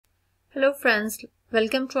Hello friends,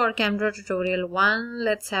 welcome to our ChemDraw tutorial 1.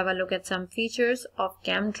 Let's have a look at some features of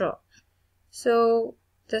ChemDraw. So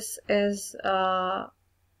this is how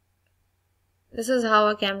a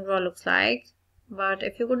ChemDraw looks like. But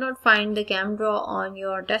if you could not find the ChemDraw on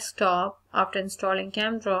your desktop after installing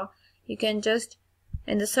ChemDraw, you can just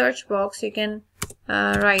in the search box you can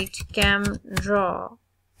write ChemDraw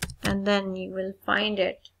and then you will find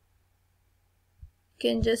it. You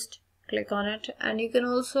can just click on it and you can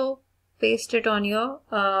also paste it on your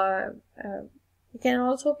you can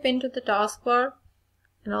also pin to the taskbar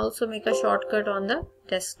and also make a shortcut on the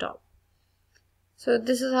desktop. So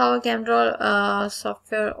this is how a ChemDraw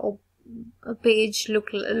software page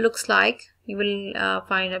looks like. You will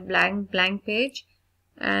find a blank page,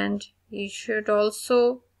 and you should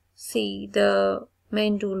also see the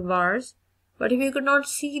main toolbars. But if you could not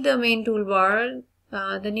see the main toolbar,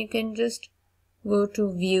 then you can just go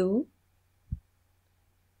to view.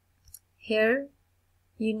 Here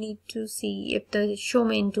you need to see if the show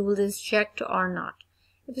main tools is checked or not.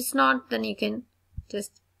 If it's not, then you can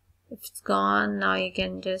just, if it's gone, now you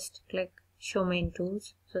can just click show main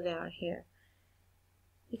tools. So they are here.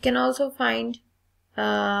 You can also find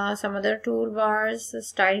some other toolbars, the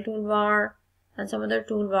style toolbar and some other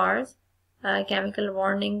toolbars. Chemical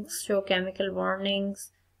warnings, show chemical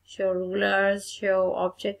warnings, show rulers, show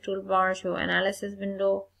object toolbar, show analysis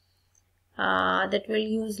window. That we'll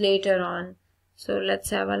use later on. So let's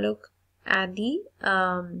have a look at the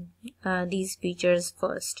these features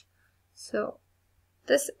first. So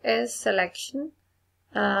this is selection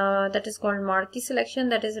that is called Marquee Selection,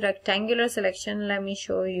 that is rectangular selection. Let me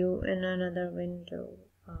show you in another window.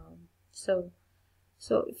 So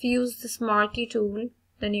if you use this Marquee tool,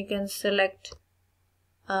 then you can select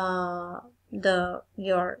your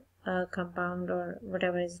compound or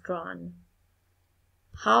whatever is drawn.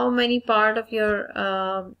 How many part of your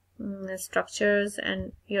structures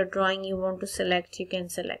and your drawing you want to select, you can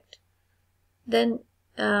select. Then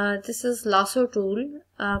this is Lasso tool.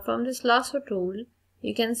 From this Lasso tool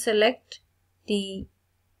you can select the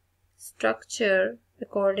structure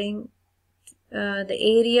according the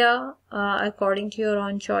area according to your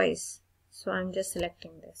own choice. So I'm just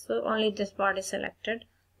selecting this. So only this part is selected,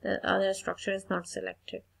 the other structure is not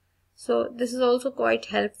selected. So this is also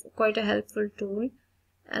quite a helpful tool.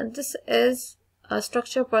 And this is a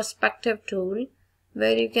structure perspective tool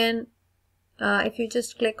where you can, if you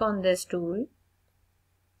just click on this tool,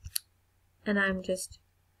 and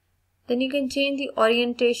then you can change the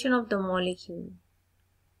orientation of the molecule.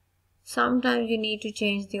 Sometimes you need to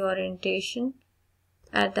change the orientation.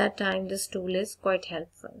 At that time, this tool is quite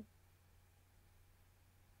helpful.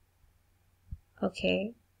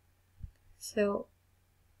 Okay, so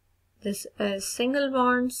this is single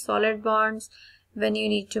bonds, solid bonds. When you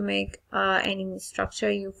need to make any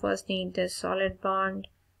structure, you first need this solid bond.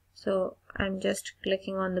 So I'm just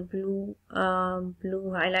clicking on the blue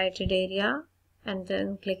highlighted area and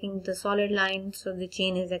then clicking the solid line so the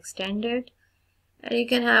chain is extended. And you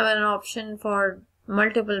can have an option for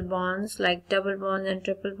multiple bonds like double bond and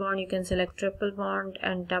triple bond. You can select triple bond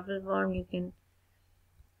and double bond. You can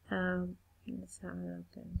let's have a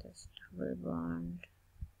look at this double bond.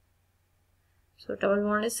 So double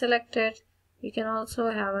bond is selected. You can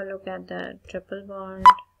also have a look at the triple bond.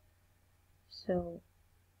 So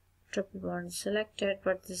triple bond is selected,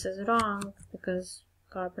 but this is wrong because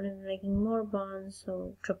carbon is making more bonds,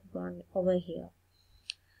 so triple bond over here.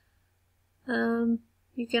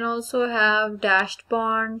 You can also have dashed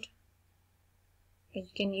bond. You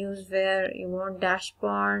can use where you want dashed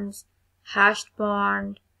bonds, hashed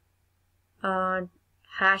bond,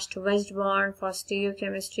 hashed wedged bond for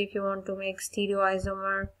stereochemistry if you want to make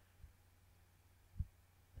stereoisomer.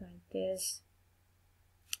 Like this.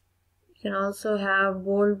 You can also have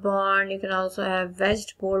bold bond. You can also have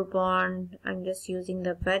wedged bold bond. I'm just using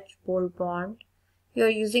the wedged bold bond. You are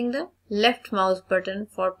using the left mouse button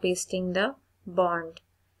for pasting the bond,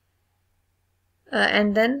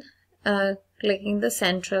 and then clicking the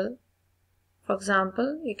central. For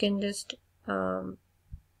example, you can just I'm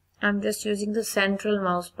just using the central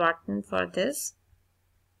mouse button for this,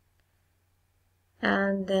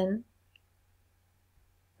 and then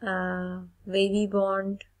wavy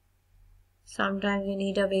bond. Sometimes you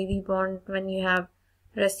need a wavy bond when you have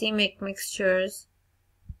racemic mixtures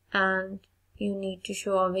and you need to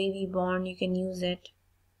show a wavy bond, you can use it.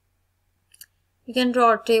 You can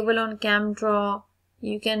draw a table on ChemDraw.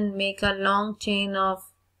 You can make a long chain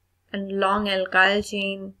of and long alkyl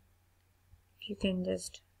chain. You can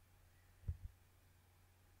just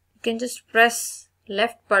press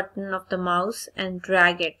left button of the mouse and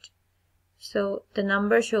drag it. So the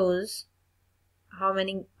number shows how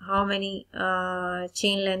many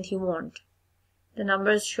chain length you want. The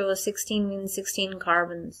numbers show 16 means 16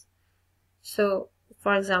 carbons. So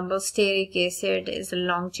for example, stearic acid is a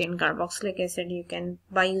long chain carboxylic acid. You can,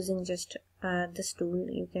 by using just this tool,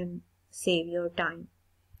 you can save your time.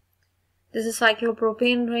 This is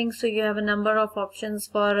cyclopropane ring, so you have a number of options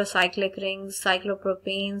for cyclic rings: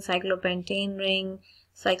 cyclopropane, cyclopentane ring,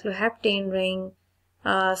 cycloheptane ring,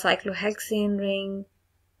 cyclohexane ring,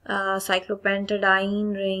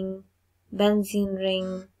 cyclopentadiene ring, benzene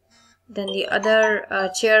ring. Then the other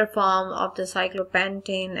chair form of the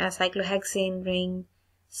cyclopentane, cyclohexane ring,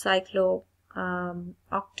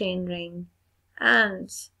 cyclooctane ring, and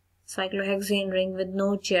cyclohexane ring with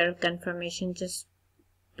no chair conformation, just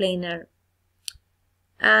planar.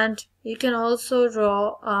 And you can also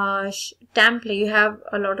draw template. You have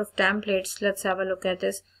a lot of templates. Let's have a look at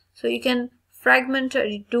this. So you can fragment,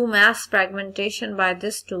 do mass fragmentation by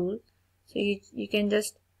this tool. So you can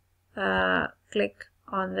just click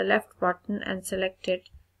on the left button and select it,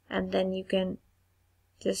 and then you can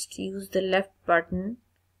just use the left button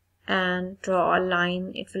and draw a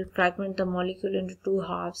line. It will fragment the molecule into two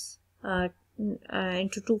halves,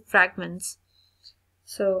 into two fragments.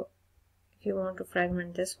 So if you want to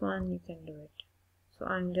fragment this one, you can do it. So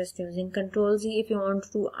I'm just using Control Z. If you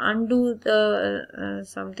want to undo the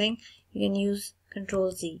something, you can use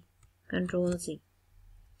Control Z. Control Z.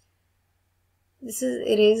 This is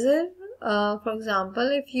eraser. For example,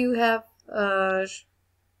 if you have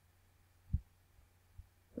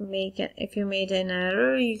if you made an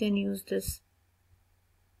error, you can use this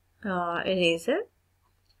eraser.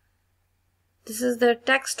 This is the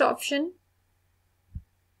text option.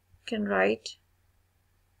 You can write.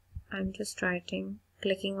 I'm just writing,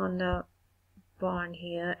 clicking on the bond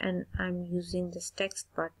here, and I'm using this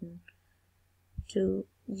text button to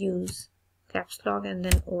use caps lock and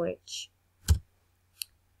then OH.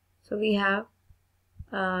 So we have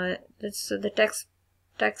this. So the text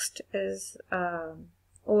is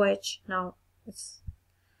OH now.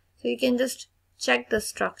 So you can just check the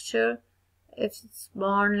structure. If it's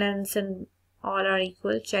bond lengths and all are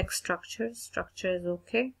equal, check structure. Structure is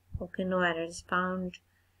okay. Okay, no errors found.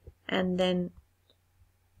 And then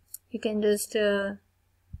you can just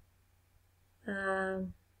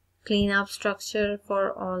clean up structure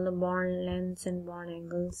for all the bond lengths and bond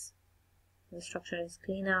angles. The structure is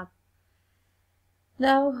clean up.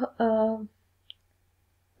 Now, so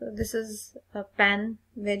this is a pen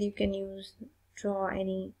where you can draw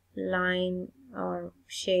any line or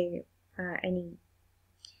shape, any.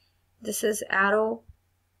 This is arrow,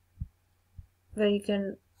 where you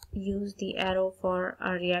can use the arrow for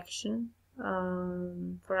a reaction,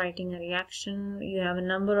 for writing a reaction. You have a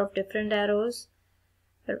number of different arrows.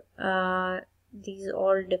 These are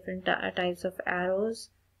all different types of arrows.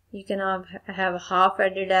 You can have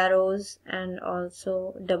half-headed arrows and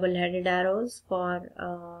also double-headed arrows for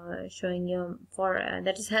showing you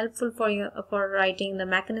that is helpful for writing the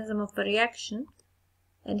mechanism of a reaction.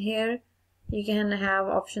 And here you can have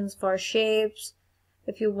options for shapes.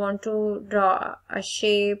 If you want to draw a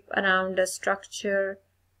shape around a structure,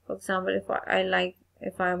 for example,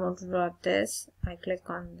 if I want to draw this, I click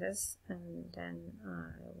on this and then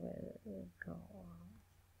I will draw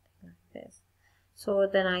like this. So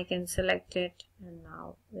then I can select it, and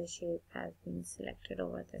now the shape has been selected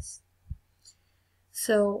over this.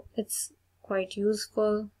 So it's quite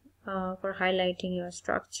useful for highlighting your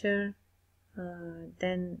structure.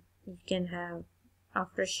 Then you can have,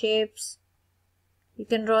 after shapes, you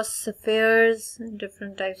can draw spheres.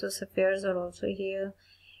 Different types of spheres are also here.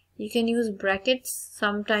 You can use brackets.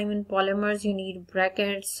 Sometime in polymers you need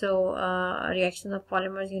brackets, so reactions of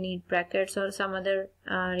polymers you need brackets, or some other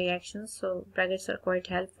reactions, so brackets are quite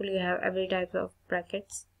helpful. You have every type of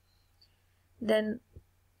brackets. Then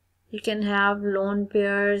you can have lone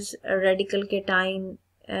pairs, radical cation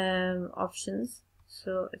options,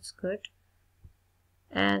 so it's good.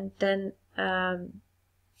 And then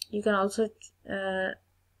you can also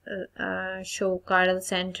show chiral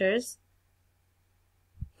centers.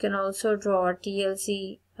 You can also draw a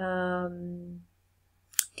TLC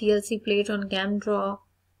plate on ChemDraw.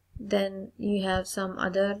 Then you have some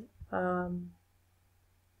other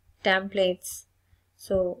templates.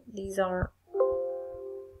 So these are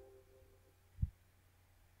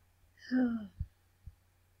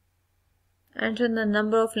enter the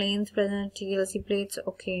number of lanes present in TLC plates.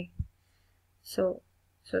 Okay, so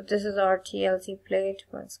this is our TLC plate.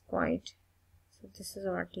 So this is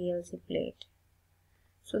our TLC plate.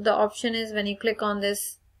 So the option is, when you click on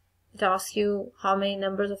this, it asks you how many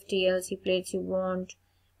numbers of TLC plates you want,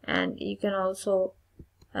 and you can also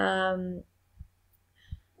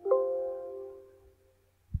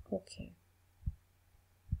Okay.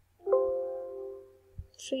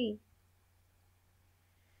 3.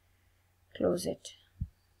 Close it.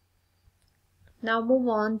 Now move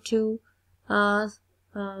on to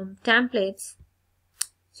templates.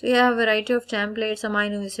 So you have a variety of templates: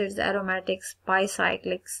 amino acids, aromatics,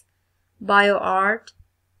 bicyclics, bioart,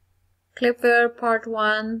 clipware part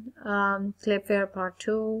 1, clipware part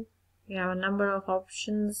 2. You have a number of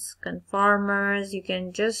options. Conformers, you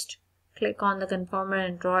can just click on the conformer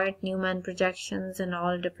and draw it. Newman projections and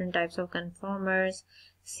all different types of conformers.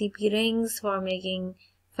 CP rings for making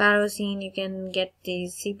ferrocene, you can get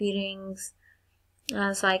these CP rings.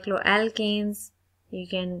 Cycloalkanes, you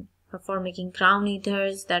can for making crown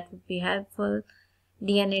ethers, that would be helpful.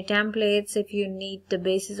 DNA templates, if you need the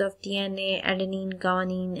basis of DNA, adenine,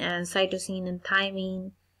 guanine, and cytosine and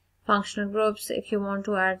thymine. Functional groups, if you want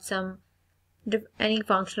to add any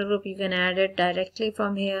functional group, you can add it directly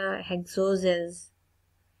from here. Hexoses.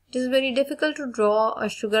 It is very difficult to draw a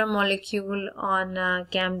sugar molecule on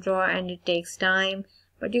ChemDraw and it takes time,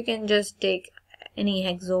 but you can just take any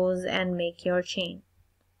hexose and make your chain.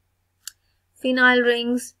 Phenyl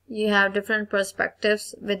rings, you have different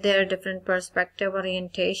perspectives with their different perspective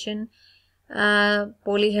orientation.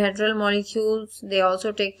 Polyhedral molecules, they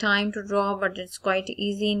also take time to draw, but it's quite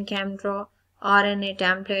easy in ChemDraw. RNA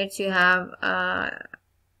templates, you have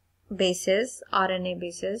bases, RNA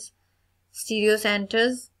bases.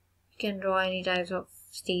 Stereocenters, you can draw any types of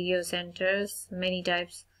stereocenters, many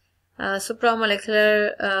types.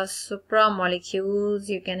 Supramolecular supramolecules,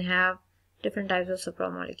 you can have different types of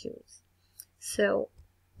supramolecules. So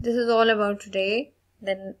this is all about today.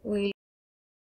 Then we'll